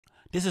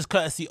This is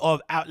courtesy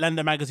of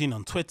Outlander magazine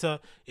on Twitter.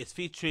 It's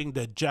featuring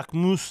the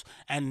Jacquemus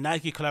and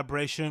Nike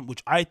collaboration,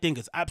 which I think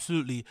is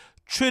absolutely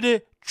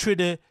trash.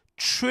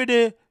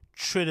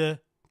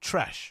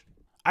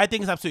 I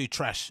think it's absolutely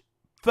trash.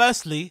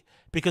 Firstly,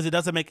 because it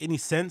doesn't make any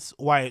sense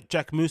why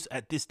Jacquemus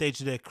at this stage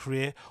of their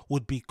career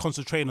would be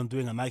concentrating on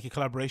doing a Nike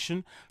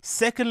collaboration.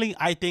 Secondly,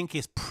 I think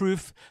it's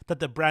proof that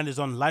the brand is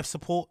on life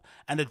support,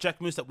 and the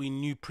Jacquemus that we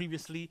knew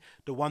previously,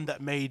 the one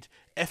that made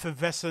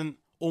effervescent,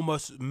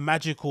 almost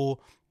magical,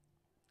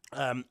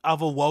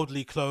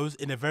 otherworldly clothes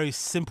in a very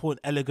simple and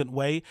elegant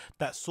way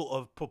that sort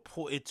of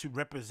purported to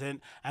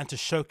represent and to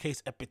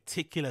showcase a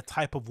particular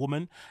type of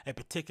woman, a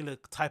particular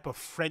type of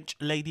French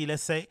lady,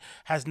 let's say,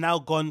 has now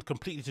gone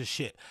completely to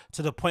shit,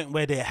 to the point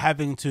where they're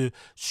having to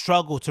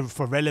struggle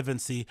for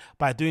relevancy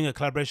by doing a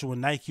collaboration with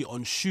Nike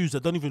on shoes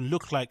that don't even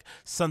look like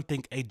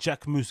something a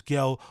Jacquemus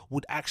girl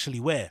would actually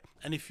wear.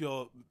 And if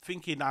you're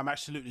thinking I'm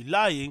absolutely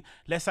lying,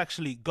 let's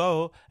actually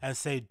go and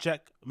say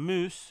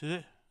Jacquemus.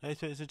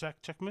 Is it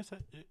Jacquemus?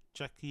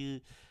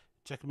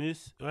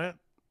 Jacquemus, right?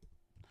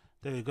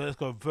 There we go. Let's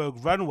go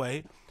Vogue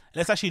Runway.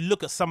 Let's actually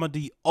look at some of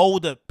the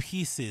older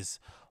pieces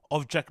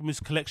of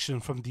Jacquemus'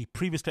 collection from the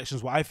previous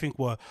collections, what I think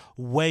were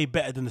way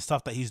better than the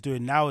stuff that he's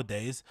doing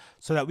nowadays,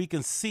 so that we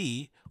can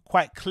see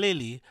quite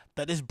clearly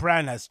that this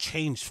brand has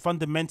changed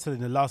fundamentally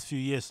in the last few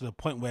years to the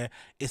point where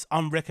it's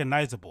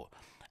unrecognizable.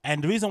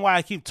 And the reason why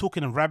I keep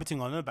talking and rabbiting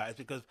on about it is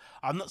because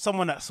I'm not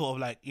someone that sort of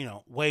like, you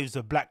know, waves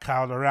a black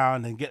cloud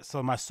around and gets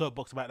on my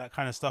soapbox about that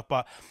kind of stuff.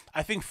 But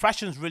I think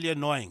fashion's really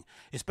annoying,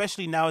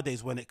 especially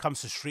nowadays when it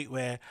comes to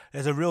streetwear.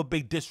 There's a real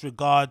big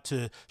disregard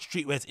to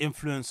streetwear's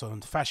influence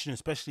on fashion,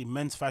 especially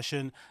men's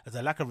fashion. There's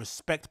a lack of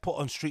respect put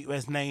on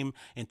streetwear's name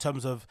in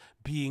terms of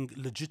being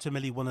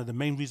legitimately one of the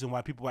main reasons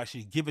why people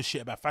actually give a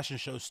shit about fashion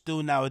shows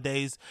still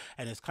nowadays.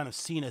 And it's kind of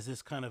seen as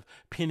this kind of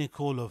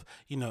pinnacle of,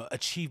 you know,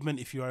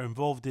 achievement if you are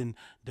involved in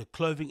the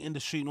clothing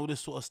industry and all this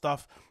sort of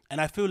stuff.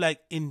 And I feel like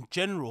in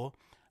general,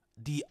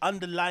 the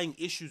underlying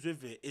issues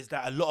with it is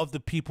that a lot of the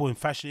people in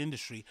fashion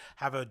industry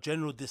have a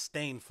general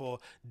disdain for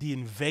the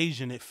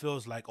invasion, it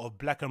feels like, of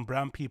black and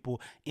brown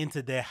people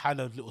into their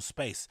hallowed little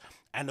space.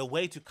 And a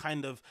way to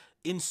kind of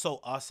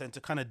insult us and to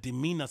kind of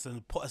demean us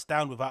and put us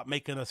down without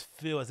making us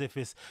feel as if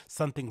it's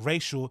something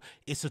racial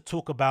is to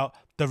talk about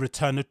the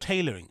return of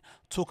tailoring,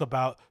 talk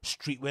about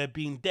streetwear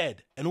being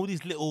dead, and all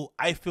these little,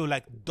 I feel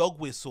like, dog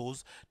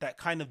whistles that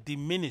kind of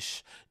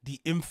diminish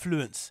the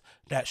influence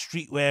that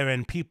streetwear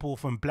and people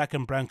from black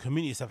and brown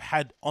communities have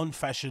had on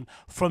fashion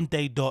from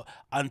day dot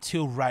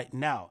until right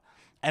now.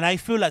 And I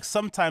feel like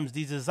sometimes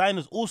these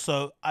designers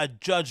also are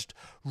judged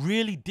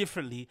really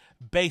differently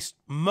based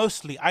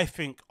mostly, I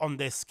think, on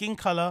their skin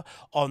color,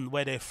 on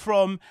where they're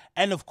from,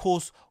 and of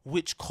course,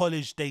 which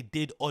college they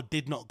did or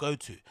did not go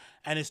to.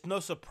 And it's no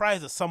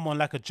surprise that someone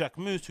like a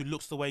Jacquemus, who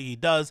looks the way he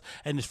does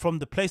and is from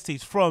the place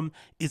he's from,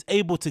 is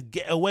able to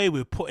get away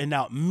with putting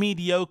out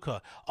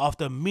mediocre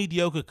after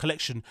mediocre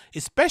collection,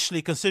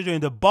 especially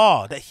considering the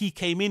bar that he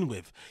came in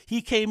with.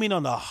 He came in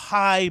on a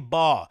high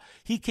bar.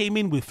 He came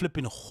in with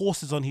flipping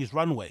horses on his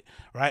runway,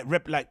 right?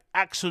 Like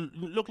actual,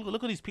 look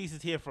at these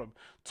pieces here from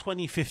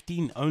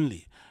 2015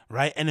 only,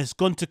 right? And it's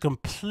gone to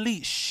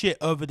complete shit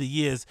over the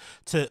years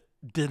to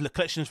the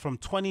collections from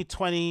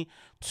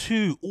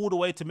 2022 all the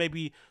way to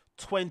maybe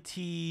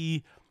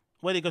 20,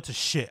 where they go to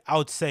shit, I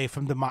would say,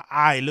 from my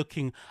eye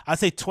looking, I'd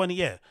say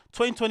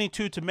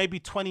 2022 to maybe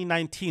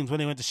 2019 when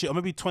they went to shit, or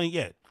maybe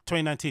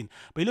 2019.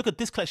 But you look at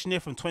this collection here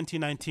from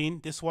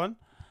 2019, this one,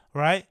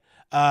 right?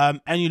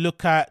 And you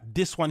look at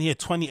this one here,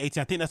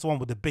 2018, I think that's the one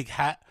with the big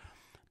hat.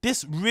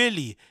 This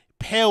really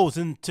pales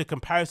into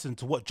comparison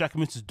to what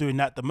Jacquemus is doing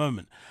at the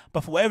moment.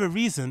 But for whatever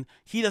reason,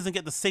 he doesn't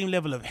get the same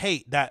level of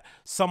hate that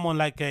someone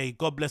like a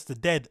God bless the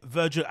dead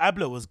Virgil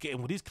Abloh was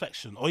getting with his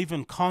collection, or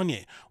even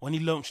Kanye when he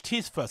launched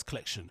his first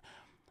collection.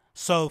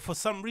 So for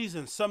some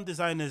reason, some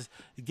designers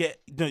get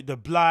the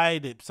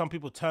blind, some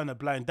people turn a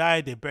blind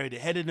eye, they bury their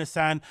head in the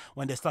sand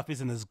when their stuff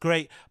isn't as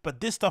great. But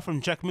this stuff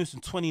from Jacquemus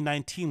in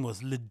 2019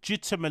 was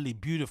legitimately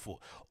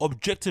beautiful,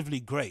 objectively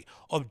great,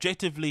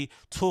 objectively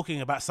talking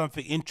about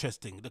something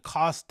interesting. The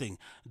casting,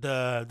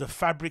 the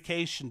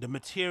fabrication, the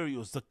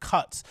materials, the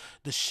cuts,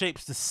 the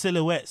shapes, the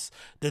silhouettes,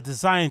 the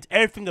designs,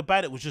 everything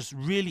about it was just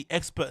really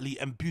expertly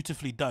and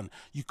beautifully done.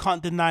 You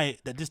can't deny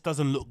that this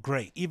doesn't look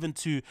great. Even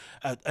to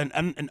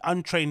an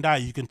untrained eye,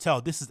 you can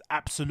tell this is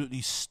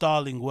absolutely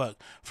sterling work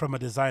from a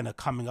designer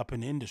coming up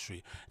in the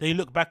industry. Then you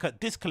look back at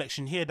this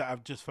collection here that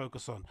I've just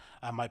focused on,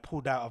 I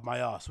pulled out of my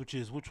ass, which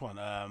is which one?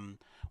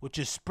 Which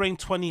is spring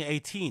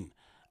 2018.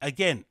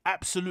 Again,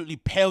 absolutely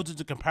pales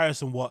into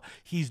comparison what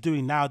he's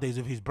doing nowadays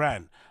with his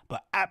brand,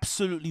 but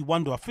absolutely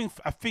wonderful.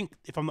 I think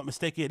if I'm not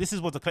mistaken, this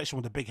was the collection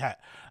with the big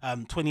hat,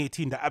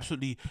 2018, that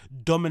absolutely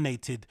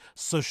dominated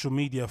social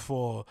media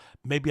for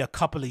maybe a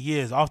couple of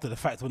years after the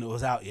fact when it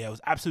was out. Yeah, it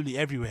was absolutely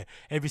everywhere.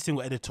 Every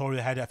single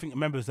editorial had it. I think,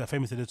 remember, it was that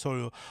famous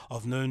editorial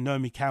of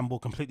Naomi Campbell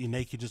completely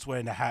naked, just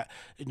wearing a hat,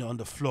 you know, on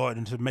the floor in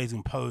an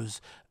amazing pose.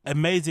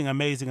 Amazing,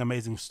 amazing,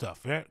 amazing stuff.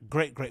 Yeah,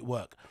 great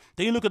work.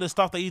 Then you look at the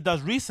stuff that he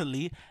does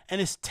recently,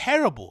 and it's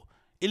terrible.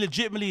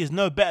 illegitimately is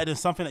no better than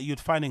something that you'd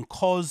find in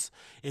COS,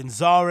 in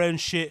Zara and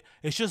shit.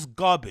 It's just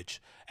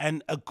garbage.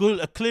 And a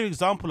clear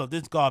example of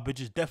this garbage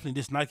is definitely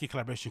this Nike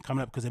collaboration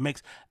coming up, because it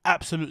makes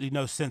absolutely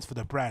no sense for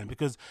the brand.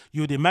 Because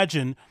you would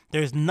imagine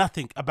there is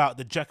nothing about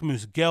the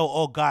Jacquemus girl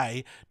or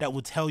guy that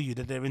would tell you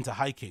that they're into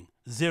hiking.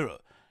 Zero.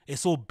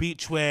 It's all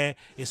beach wear,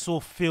 it's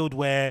all field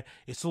wear,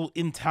 it's all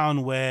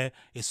in-town wear,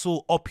 it's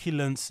all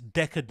opulence,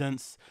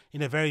 decadence,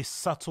 in a very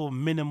subtle,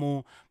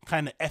 minimal,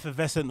 kind of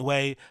effervescent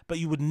way. But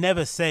you would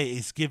never say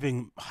it's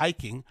giving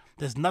hiking.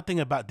 There's nothing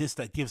about this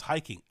that gives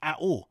hiking at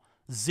all.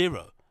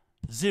 Zero.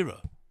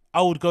 Zero.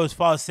 I would go as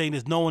far as saying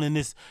there's no one in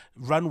this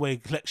runway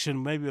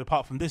collection, maybe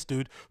apart from this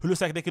dude, who looks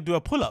like they could do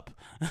a pull-up.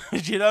 Do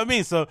you know what I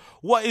mean? So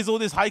what is all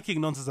this hiking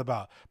nonsense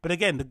about? But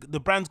again, the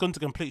brand's gone to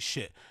complete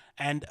shit.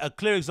 And a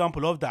clear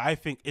example of that, I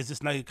think, is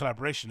this Nike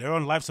collaboration. They're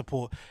on live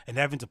support and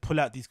they're having to pull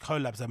out these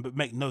collabs and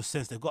make no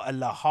sense. They've got a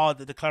Lahar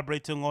that they're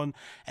collaborating on,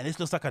 and this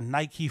looks like a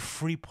Nike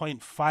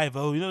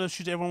 3.50. You know those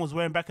shoes everyone was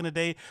wearing back in the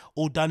day,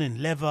 all done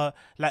in leather,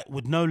 like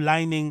with no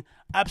lining.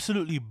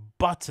 Absolutely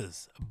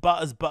butters.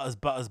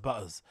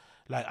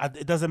 Like,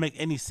 it doesn't make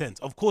any sense.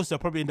 Of course, they'll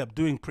probably end up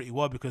doing pretty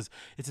well because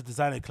it's a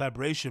designer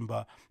collaboration,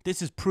 but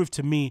this is proof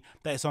to me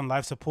that it's on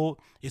live support.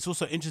 It's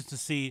also interesting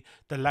to see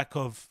the lack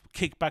of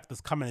kickback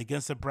that's coming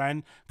against the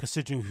brand,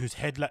 considering who's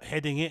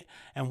heading it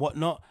and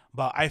whatnot.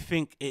 But I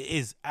think it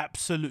is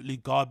absolutely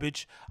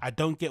garbage. I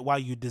don't get why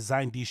you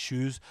designed these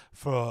shoes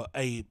for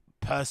a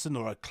person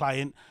or a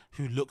client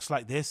who looks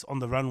like this on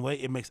the runway.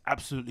 It makes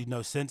absolutely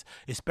no sense,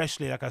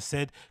 especially, like I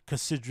said,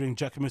 considering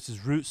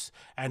Jacquemus's roots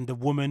and the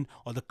woman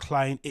or the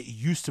client it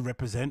used to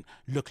represent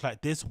look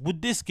like this.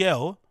 Would this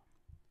girl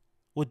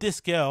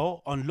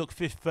on look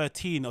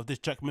 13 of this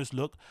Jacquemus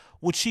look,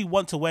 would she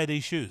want to wear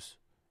these shoes?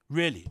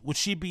 Really? Would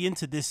she be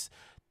into this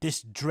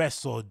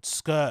dress or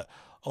skirt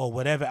or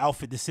whatever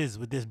outfit this is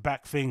with this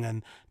back thing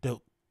and the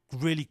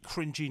really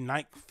cringy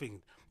Nike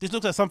thing? This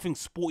looks like something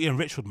Sporty and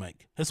Rich would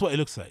make. That's what it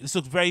looks like. This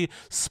looks very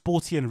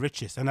Sporty and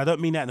Richest, and I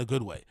don't mean that in a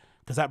good way,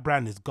 because that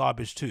brand is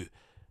garbage too.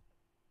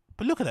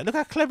 But look at that. Look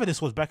how clever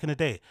this was back in the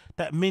day.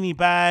 That mini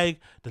bag,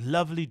 the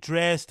lovely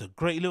dress, the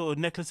great little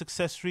necklace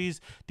accessories,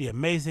 the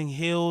amazing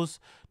heels,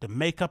 the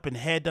makeup and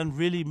hair done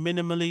really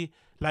minimally.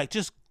 Like,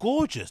 just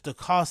gorgeous. The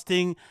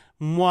casting,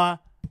 moi.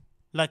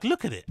 Like,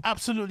 look at it.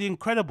 Absolutely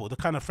incredible. The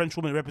kind of French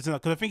woman it represents.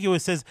 Because I think he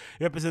always says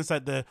it represents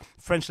like the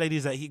French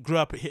ladies that he grew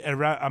up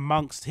around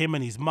amongst him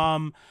and his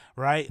mum,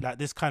 right? Like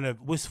this kind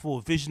of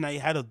wistful vision that he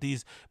had of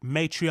these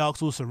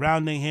matriarchs all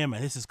surrounding him.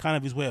 And this is kind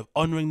of his way of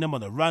honoring them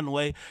on the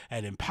runway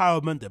and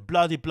empowerment, the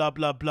bloody blah,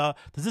 blah, blah.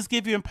 Does this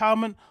give you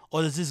empowerment?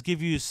 Or does this give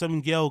you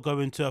some girl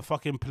going to a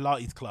fucking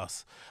Pilates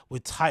class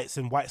with tights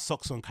and white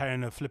socks on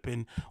carrying a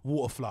flipping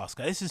water flask?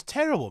 Like, this is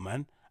terrible,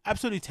 man.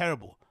 Absolutely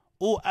terrible.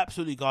 All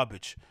absolutely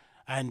garbage.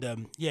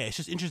 And yeah, it's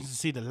just interesting to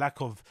see the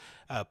lack of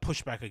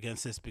pushback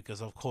against this,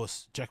 because of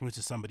course Jacquemus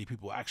is somebody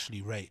people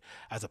actually rate,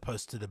 as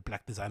opposed to the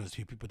black designers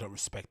who people don't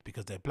respect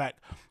because they're black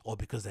or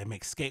because they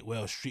make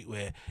skatewear or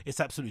streetwear.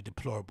 It's absolutely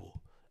deplorable.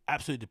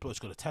 Absolutely deplorable. It's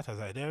got a tattoos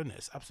out there, and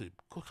it's absolutely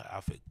cool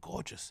outfit,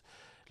 gorgeous.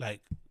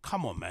 Like,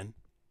 come on, man.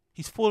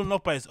 He's fallen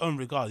off by his own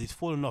regard. He's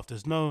fallen off.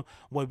 There's no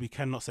way we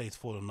cannot say he's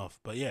fallen off.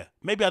 But yeah,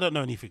 maybe I don't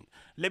know anything.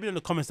 Let me know in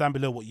the comments down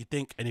below what you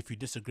think. And if you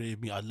disagree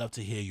with me, I'd love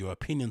to hear your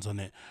opinions on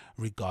it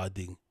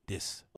regarding this.